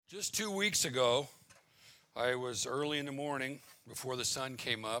Just 2 weeks ago, I was early in the morning, before the sun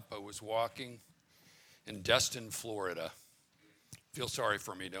came up, I was walking in Destin, Florida. Feel sorry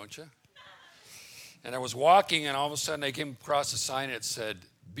for me, don't you? And I was walking, and all of a sudden I came across a sign that said,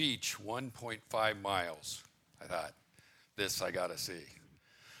 beach 1.5 miles. I thought, this I gotta see.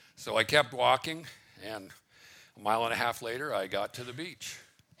 So I kept walking, and a mile and a half later, I got to the beach.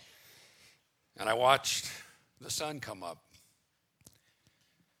 And I watched the sun come up.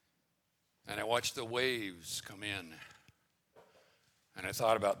 And I watched the waves come in. And I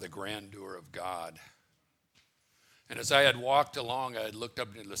thought about the grandeur of God. And as I had walked along, I had looked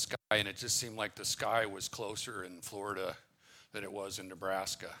up into the sky, and it just seemed like the sky was closer in Florida than it was in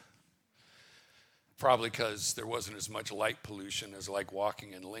Nebraska. Probably because there wasn't as much light pollution as like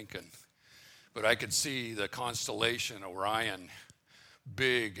walking in Lincoln. But I could see the constellation Orion,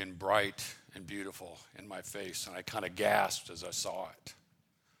 big and bright and beautiful in my face, and I kind of gasped as I saw it.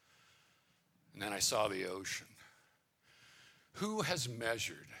 And then I saw the ocean. Who has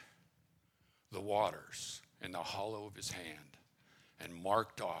measured the waters in the hollow of his hand and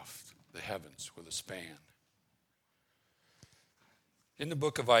marked off the heavens with a span? In the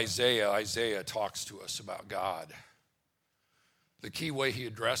book of Isaiah, Isaiah talks to us about God. The key way he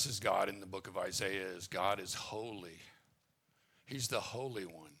addresses God in the book of Isaiah is God is holy. He's the Holy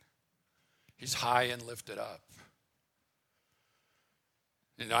One. He's high and lifted up.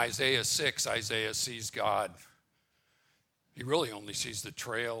 In Isaiah 6, Isaiah sees God. He really only sees the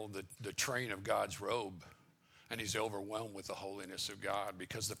train of God's robe, and he's overwhelmed with the holiness of God,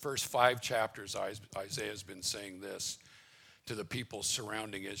 because the first 5 chapters, Isaiah's been saying this to the people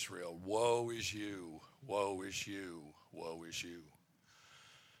surrounding Israel: woe is you, woe is you, woe is you.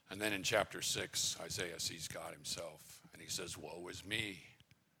 And then in chapter 6, Isaiah sees God himself, and he says, woe is me.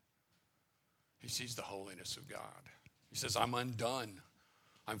 He sees the holiness of God. He says, I'm undone.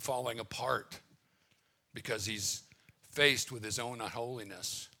 I'm falling apart, because he's faced with his own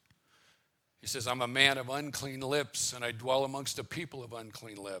unholiness. He says, I'm a man of unclean lips, and I dwell amongst a people of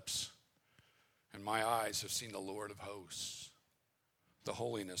unclean lips. And my eyes have seen the Lord of hosts, the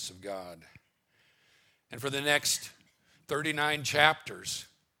holiness of God. And for the next 39 chapters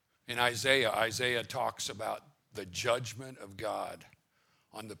in Isaiah, Isaiah talks about the judgment of God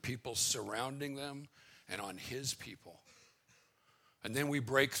on the people surrounding them and on his people. And then we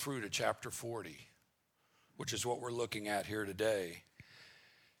break through to chapter 40, which is what we're looking at here today.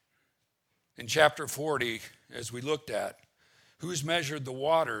 In chapter 40, as we looked at, who's measured the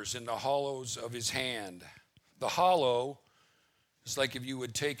waters in the hollows of his hand? The hollow is like if you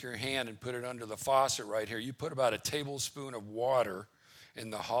would take your hand and put it under the faucet right here. You put about a tablespoon of water in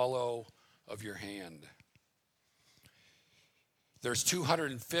the hollow of your hand. There's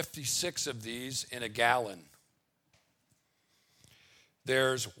 256 of these in a gallon.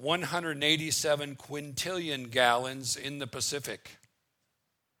 There's 187 quintillion gallons in the Pacific.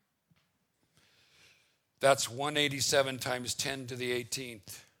 That's 187 times 10 to the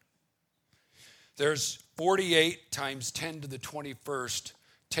 18th. There's 48 times 10 to the 21st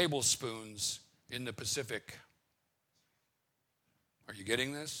tablespoons in the Pacific. Are you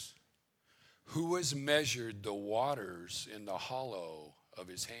getting this? Who has measured the waters in the hollow of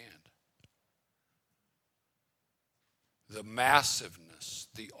his hand? The massiveness,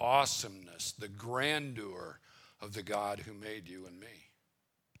 the awesomeness, the grandeur of the God who made you and me.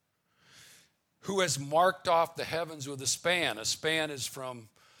 Who has marked off the heavens with a span? A span is from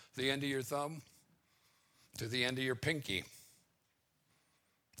the end of your thumb to the end of your pinky.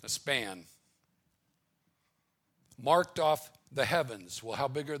 A span. Marked off the heavens. Well, how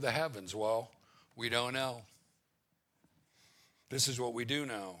big are the heavens? Well, we don't know. This is what we do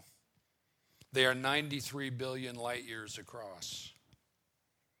know. They are 93 billion light years across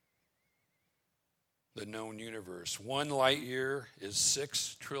the known universe. 1 light year is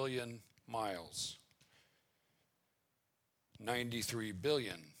 6 trillion miles. 93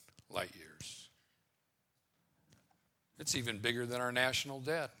 billion light years. It's even bigger than our national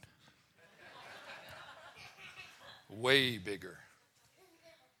debt. Way bigger.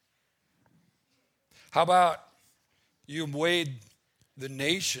 How about you weighed the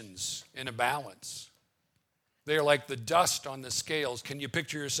nations in a balance? They are like the dust on the scales. Can you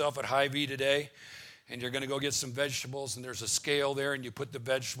picture yourself at Hy-Vee today? And you're going to go get some vegetables, and there's a scale there, and you put the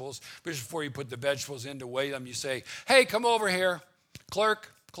vegetables. But before you put the vegetables in to weigh them, you say, hey, come over here. Clerk,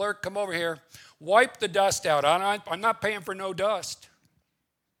 come over here. Wipe the dust out. I'm not paying for no dust.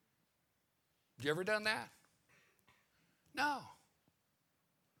 Have you ever done that? No.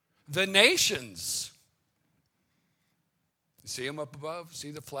 The nations. See them up above?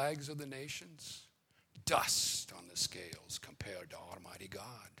 See the flags of the nations? Dust on the scales compared to Almighty God.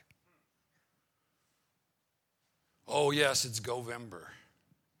 Oh, yes, it's Govember.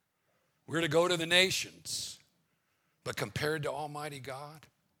 We're to go to the nations. But compared to Almighty God,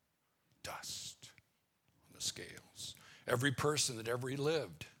 dust on the scales. Every person that ever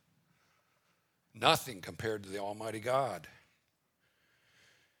lived, nothing compared to the Almighty God.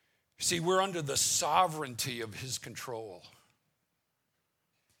 See, we're under the sovereignty of his control.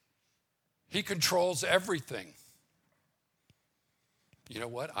 He controls everything. You know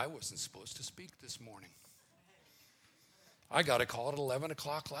what? I wasn't supposed to speak this morning. I got a call at 11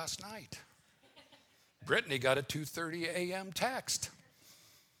 o'clock last night. Brittany got a 2:30 a.m. text.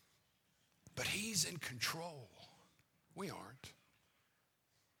 But he's in control. We aren't.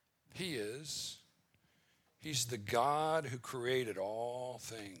 He is. He's the God who created all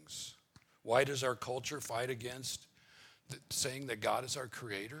things. Why does our culture fight against saying that God is our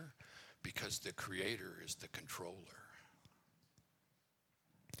creator? Because the creator is the controller.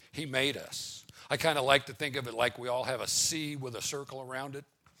 He made us. I kind of like to think of it like we all have a C with a circle around it,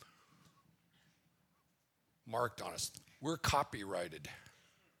 marked on us. We're copyrighted.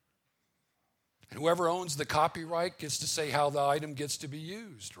 And whoever owns the copyright gets to say how the item gets to be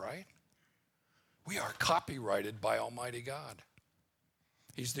used, right? We are copyrighted by Almighty God.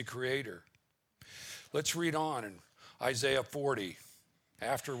 He's the creator. Let's read on in Isaiah 40,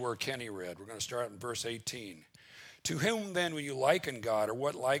 after where Kenny read. We're going to start in verse 18. To whom then will you liken God, or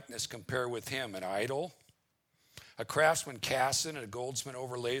what likeness compare with him? An idol? A craftsman casts it, and a goldsmith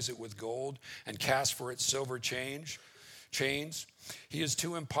overlays it with gold, and casts for it silver chains. He is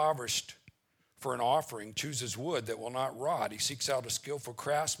too impoverished for an offering, chooses wood that will not rot. He seeks out a skillful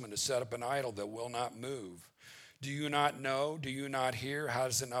craftsman to set up an idol that will not move. Do you not know? Do you not hear?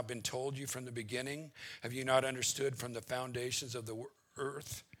 Has it not been told you from the beginning? Have you not understood from the foundations of the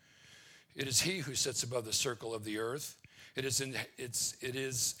earth? It is he who sits above the circle of the earth. And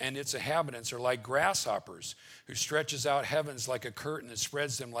its inhabitants are like grasshoppers, who stretches out heavens like a curtain and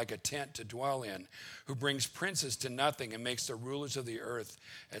spreads them like a tent to dwell in, who brings princes to nothing and makes the rulers of the earth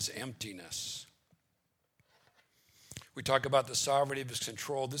as emptiness. We talk about the sovereignty of his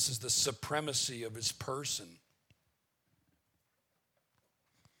control. This is the supremacy of his person.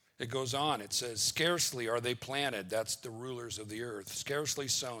 It goes on. It says, scarcely are they planted. That's the rulers of the earth. Scarcely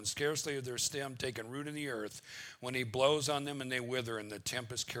sown. Scarcely are their stem taken root in the earth. When he blows on them and they wither, and the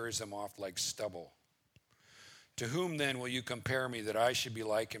tempest carries them off like stubble. To whom then will you compare me that I should be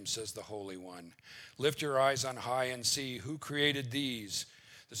like him, says the Holy One. Lift your eyes on high and see who created these.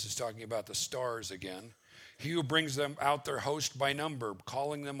 This is talking about the stars again. He who brings them out their host by number,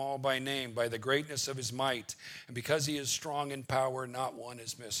 calling them all by name, by the greatness of his might. And because he is strong in power, not one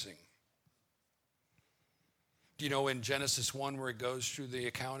is missing. Do you know in Genesis 1 where it goes through the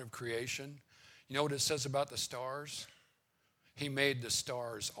account of creation? You know what it says about the stars? He made the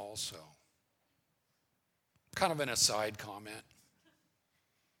stars also. Kind of an aside comment.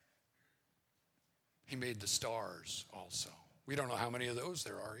 He made the stars also. We don't know how many of those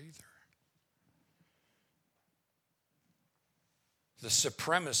there are either. The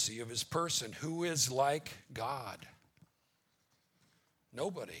supremacy of his person. Who is like God?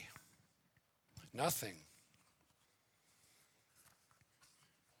 Nobody. Nothing.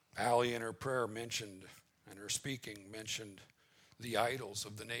 Allie in her prayer mentioned, and her speaking mentioned the idols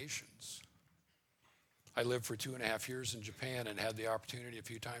of the nations. I lived for 2.5 years in Japan and had the opportunity a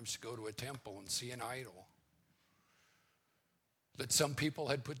few times to go to a temple and see an idol that some people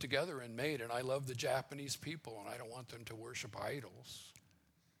had put together and made. And I love the Japanese people, and I don't want them to worship idols.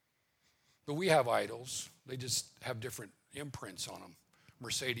 But we have idols. They just have different imprints on them.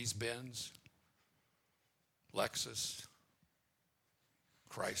 Mercedes-Benz, Lexus,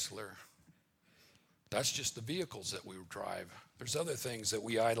 Chrysler. That's just the vehicles that we drive. There's other things that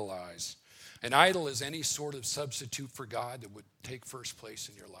we idolize. An idol is any sort of substitute for God that would take first place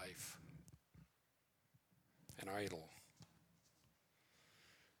in your life. An idol.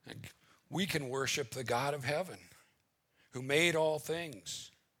 And we can worship the God of heaven who made all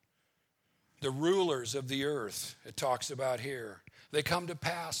things. The rulers of the earth, it talks about here. They come to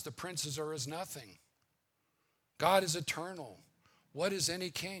pass. The princes are as nothing. God is eternal. What is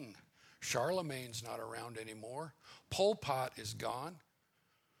any king? Charlemagne's not around anymore. Pol Pot is gone.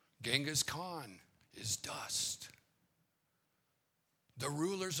 Genghis Khan is dust. The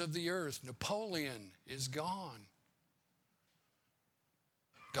rulers of the earth, Napoleon is gone.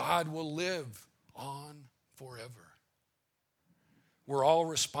 God will live on forever. We're all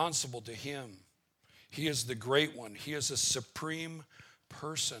responsible to him. He is the great one. He is a supreme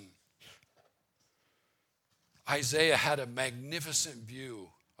person. Isaiah had a magnificent view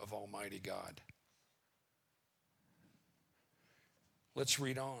of Almighty God. Let's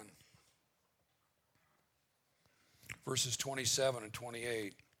read on. verses 27 and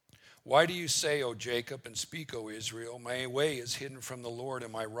 28. Why do you say, O Jacob, and speak, O Israel, my way is hidden from the Lord,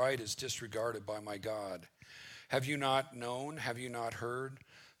 and my right is disregarded by my God? Have you not known? Have you not heard?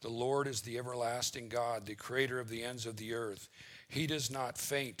 The Lord is the everlasting God, the creator of the ends of the earth. He does not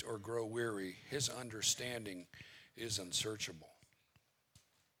faint or grow weary. His understanding is unsearchable.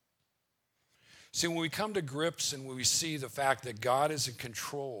 See, when we come to grips and when we see the fact that God is in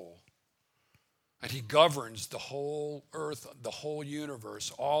control, and he governs the whole earth, the whole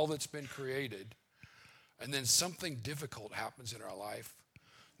universe, all that's been created, and then something difficult happens in our life,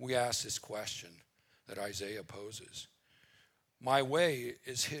 we ask this question that Isaiah poses. My way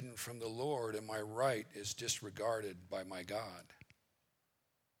is hidden from the Lord, and my right is disregarded by my God.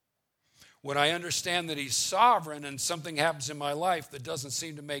 When I understand that he's sovereign and something happens in my life that doesn't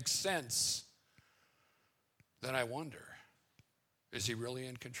seem to make sense, then I wonder, is he really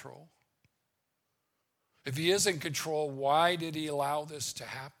in control? If he is in control, why did he allow this to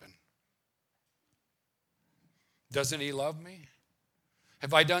happen? Doesn't he love me?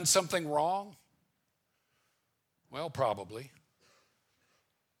 Have I done something wrong? Well, probably.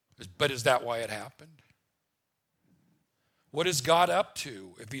 But is that why it happened? What is God up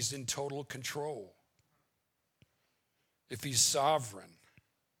to if he's in total control? If he's sovereign?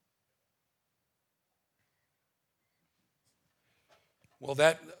 Well,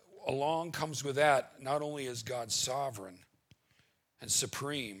 that along comes with that, not only is God sovereign and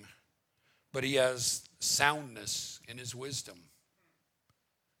supreme, but he has soundness in his wisdom.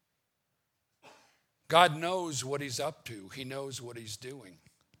 God knows what he's up to. He knows what he's doing.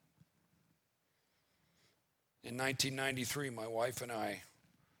 In 1993, my wife and I,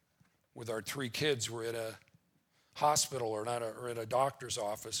 with our 3 kids, were at a hospital or at a doctor's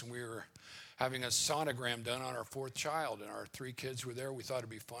office, and we were having a sonogram done on our 4th child, and our 3 kids were there. We thought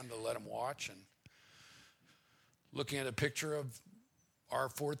it'd be fun to let them watch. And looking at a picture of our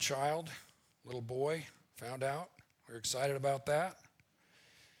 4th child, little boy, found out. We were excited about that.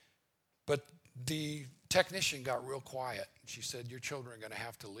 But the technician got real quiet. She said, your children are going to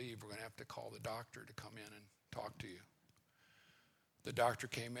have to leave. We're going to have to call the doctor to come in and talk to you. The doctor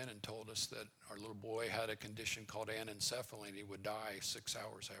came in and told us that our little boy had a condition called anencephaly, and he would die 6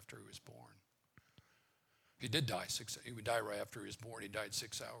 hours after he was born. He did die. He would die right after he was born. He died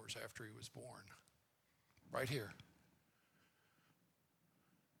 6 hours after he was born. Right here.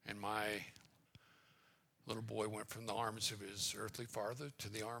 And my little boy went from the arms of his earthly father to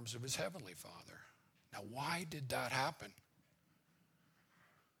the arms of his heavenly Father. Now, why did that happen?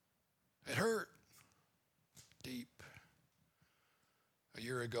 It hurt deep. A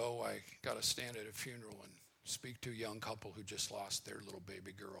year ago, I got to stand at a funeral and speak to a young couple who just lost their little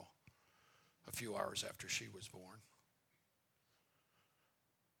baby girl a few hours after she was born.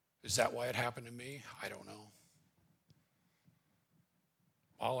 Is that why it happened to me? I don't know.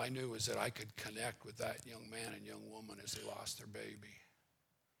 All I knew is that I could connect with that young man and young woman as they lost their baby.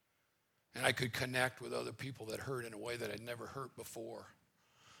 And I could connect with other people that hurt in a way that I'd never hurt before.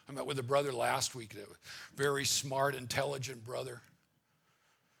 I met with a brother last week, a very smart, intelligent brother.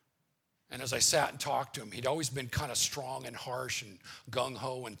 And as I sat and talked to him, he'd always been kind of strong and harsh and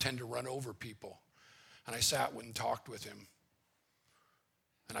gung-ho and tend to run over people. And I sat and talked with him.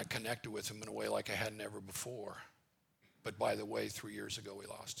 And I connected with him in a way like I had never before. But by the way, 3 years ago, he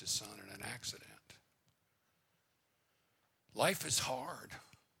lost his son in an accident. Life is hard.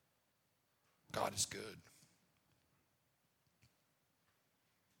 God is good.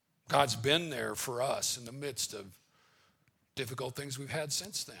 God's been there for us in the midst of difficult things we've had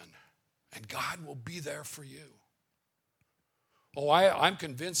since then. And God will be there for you. Oh, I'm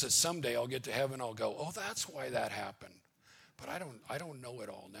convinced that someday I'll get to heaven, I'll go, oh, that's why that happened. But I don't know it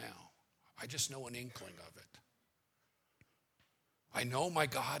all now. I just know an inkling of it. I know my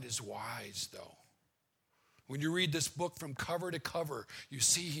God is wise, though. When you read this book from cover to cover, you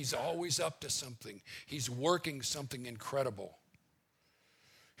see he's always up to something. He's working something incredible.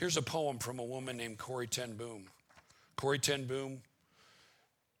 Here's a poem from a woman named Corrie ten Boom. Corrie ten Boom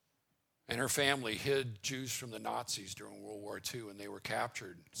and her family hid Jews from the Nazis during World War II, and they were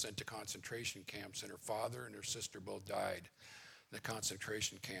captured, sent to concentration camps, and her father and her sister both died in the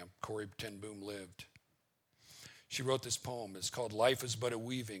concentration camp. Corrie ten Boom lived. She wrote this poem. It's called Life is But a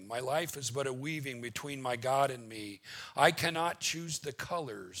Weaving. My life is but a weaving between my God and me. I cannot choose the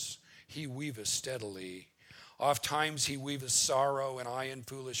colors. He weaveth steadily. Oft times he weaveth sorrow, and I in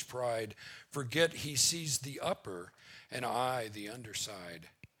foolish pride forget he sees the upper, and I the underside.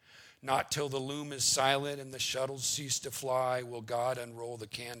 Not till the loom is silent and the shuttles cease to fly will God unroll the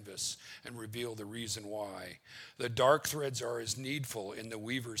canvas and reveal the reason why. The dark threads are as needful in the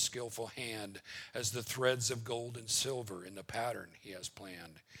weaver's skillful hand as the threads of gold and silver in the pattern he has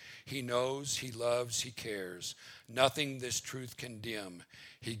planned. He knows, he loves, he cares. Nothing this truth can dim.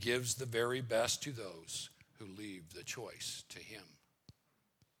 He gives the very best to those who leave the choice to him.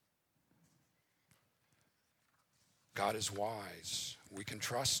 God is wise. We can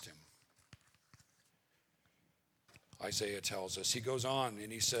trust him. Isaiah tells us. He goes on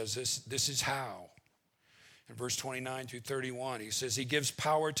and he says, this is how. In verse 29 through 31, he says, he gives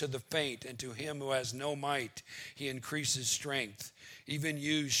power to the faint, and to him who has no might, he increases strength. Even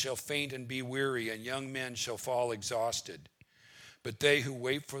youths shall faint and be weary, and young men shall fall exhausted. But they who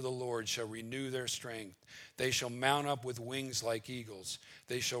wait for the Lord shall renew their strength. They shall mount up with wings like eagles.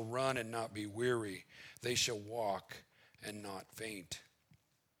 They shall run and not be weary. They shall walk and not faint.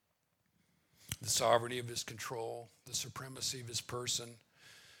 The sovereignty of his control, the supremacy of his person,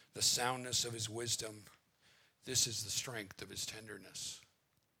 the soundness of his wisdom, this is the strength of his tenderness.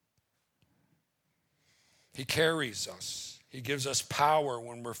 He carries us. He gives us power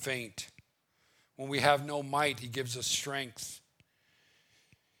when we're faint. When we have no might, he gives us strength.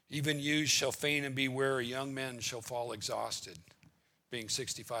 Even youths shall faint and be weary. Young men shall fall exhausted. Being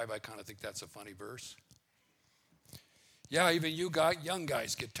 65, I kind of think that's a funny verse. Yeah, even young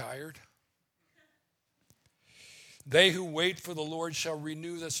guys get tired. They who wait for the Lord shall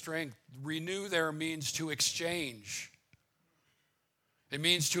renew the strength. Renew there means to exchange. It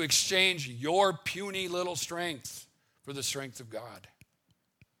means to exchange your puny little strength for the strength of God.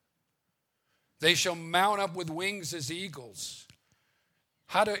 They shall mount up with wings as eagles.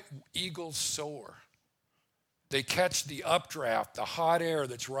 How do eagles soar? They catch the updraft, the hot air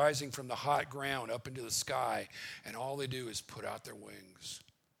that's rising from the hot ground up into the sky, and all they do is put out their wings.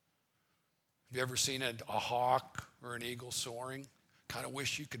 Have you ever seen a hawk or an eagle soaring? Kind of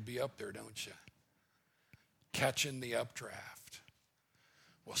wish you could be up there, don't you? Catching the updraft.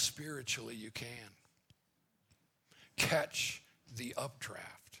 Well, spiritually you can. Catch the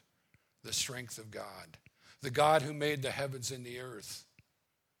updraft, the strength of God. The God who made the heavens and the earth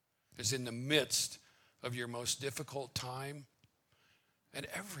is in the midst of your most difficult time and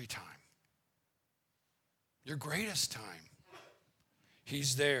every time. Your greatest time.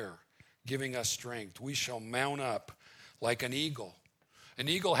 He's there giving us strength. We shall mount up like an eagle. An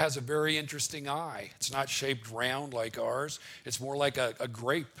eagle has a very interesting eye. It's not shaped round like ours. It's more like a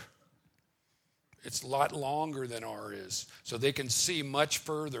grape. It's a lot longer than ours is. So they can see much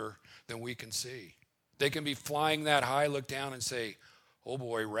further than we can see. They can be flying that high, look down and say, oh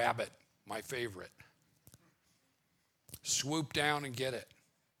boy, rabbit, my favorite. Swoop down and get it.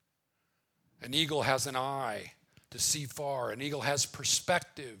 An eagle has an eye to see far. An eagle has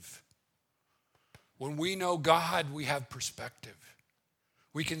perspective. When we know God, we have perspective.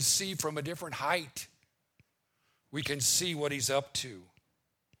 We can see from a different height. We can see what he's up to.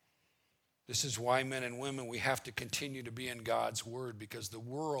 This is why, men and women, we have to continue to be in God's word, because the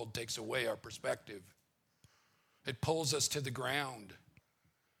world takes away our perspective. It pulls us to the ground.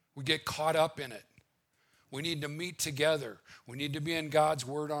 We get caught up in it. We need to meet together. We need to be in God's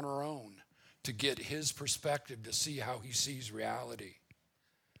word on our own to get his perspective, to see how he sees reality.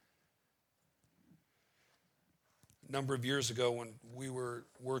 A number of years ago, when we were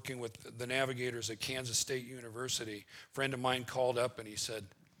working with the navigators at Kansas State University, a friend of mine called up and he said,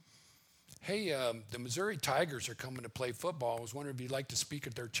 hey, the Missouri Tigers are coming to play football. I was wondering if you'd like to speak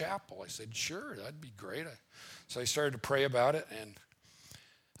at their chapel. I said, sure, that'd be great. So I started to pray about it, and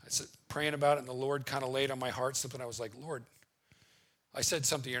I said, praying about it, and the Lord kind of laid on my heart something. I was like, Lord, I said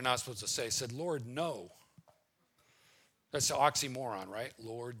something you're not supposed to say. I said, Lord, no. That's an oxymoron, right?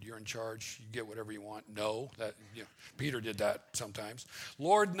 Lord, you're in charge. You get whatever you want. No. Peter did that sometimes.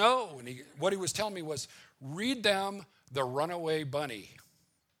 Lord, no. And what he was telling me was, read them The Runaway Bunny.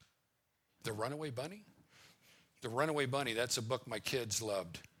 The Runaway Bunny? The Runaway Bunny, that's a book my kids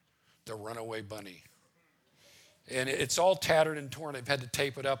loved. The Runaway Bunny. And it's all tattered and torn. I've had to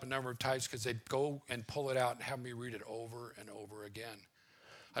tape it up a number of times because they'd go and pull it out and have me read it over and over again.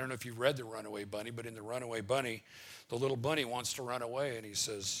 I don't know if you've read The Runaway Bunny, but in The Runaway Bunny, the little bunny wants to run away, and he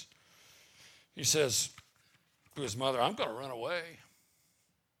says to his mother, I'm going to run away.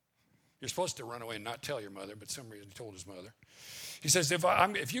 You're supposed to run away and not tell your mother, but for some reason he told his mother. He says,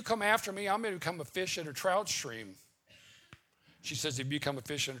 if you come after me, I'm going to become a fish in a trout stream. She says, if you become a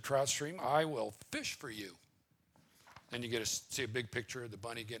fish in a trout stream, I will fish for you. Then you get to see a big picture of the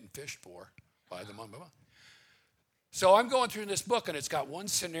bunny getting fished for by the mama. So I'm going through this book, and it's got one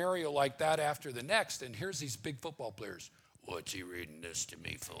scenario like that after the next, and here's these big football players. What's he reading this to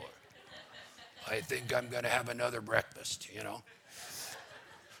me for? I think I'm going to have another breakfast, you know.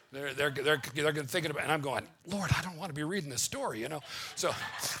 They're thinking about, and I'm going, Lord, I don't want to be reading this story, you know. So,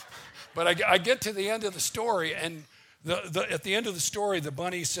 but I get to the end of the story, and at the end of the story, the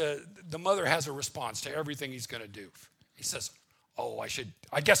bunny said, the mother has a response to everything he's going to do. He says, oh,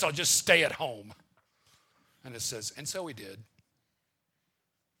 I guess I'll just stay at home. And it says, and so he did.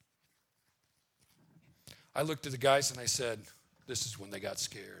 I looked at the guys and I said, this is when they got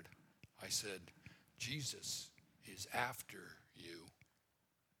scared. I said, Jesus is after you.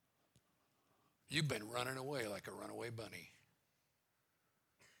 You've been running away like a runaway bunny.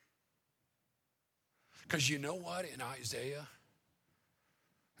 Because you know what? In Isaiah,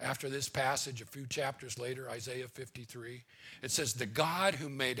 after this passage, a few chapters later, Isaiah 53, it says, the God who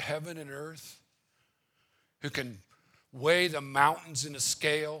made heaven and earth, who can weigh the mountains in a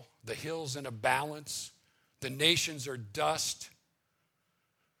scale, the hills in a balance, the nations are dust,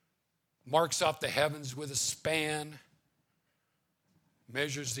 marks off the heavens with a span,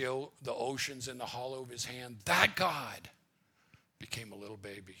 measures the oceans in the hollow of his hand. That God became a little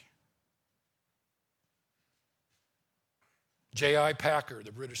baby. J.I. Packer,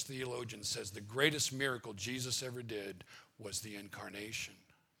 the British theologian, says the greatest miracle Jesus ever did was the incarnation.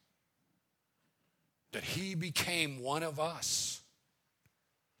 That he became one of us.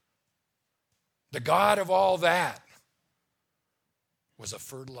 The God of all that was a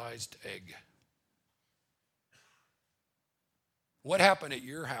fertilized egg. What happened at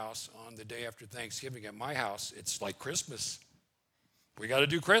your house on the day after Thanksgiving? At my house, it's like Christmas. We got to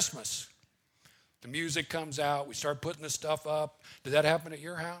do Christmas. The music comes out. We start putting the stuff up. Did that happen at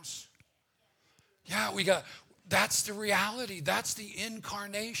your house? Yeah, that's the reality. That's the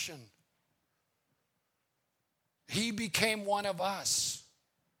incarnation. He became one of us.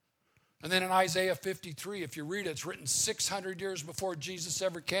 And then in Isaiah 53, if you read it, it's written 600 years before Jesus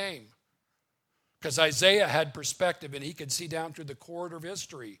ever came. Because Isaiah had perspective and he could see down through the corridor of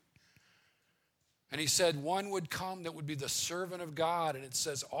history. And he said one would come that would be the servant of God. And it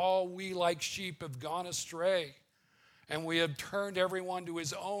says, all we like sheep have gone astray. And we have turned everyone to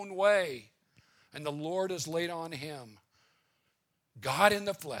his own way. And the Lord has laid on him, God in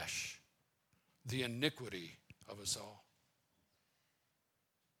the flesh, the iniquity of us all.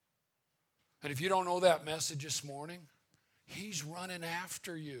 And if you don't know that message this morning, he's running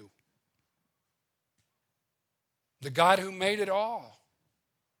after you. The God who made it all.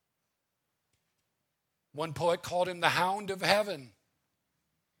 One poet called him the hound of heaven.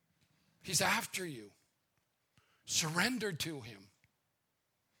 He's after you. Surrender to him.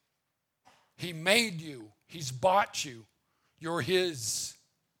 He made you. He's bought you. You're his.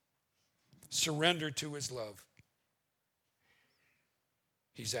 Surrender to his love.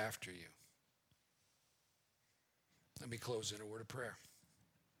 He's after you. Let me close in a word of prayer.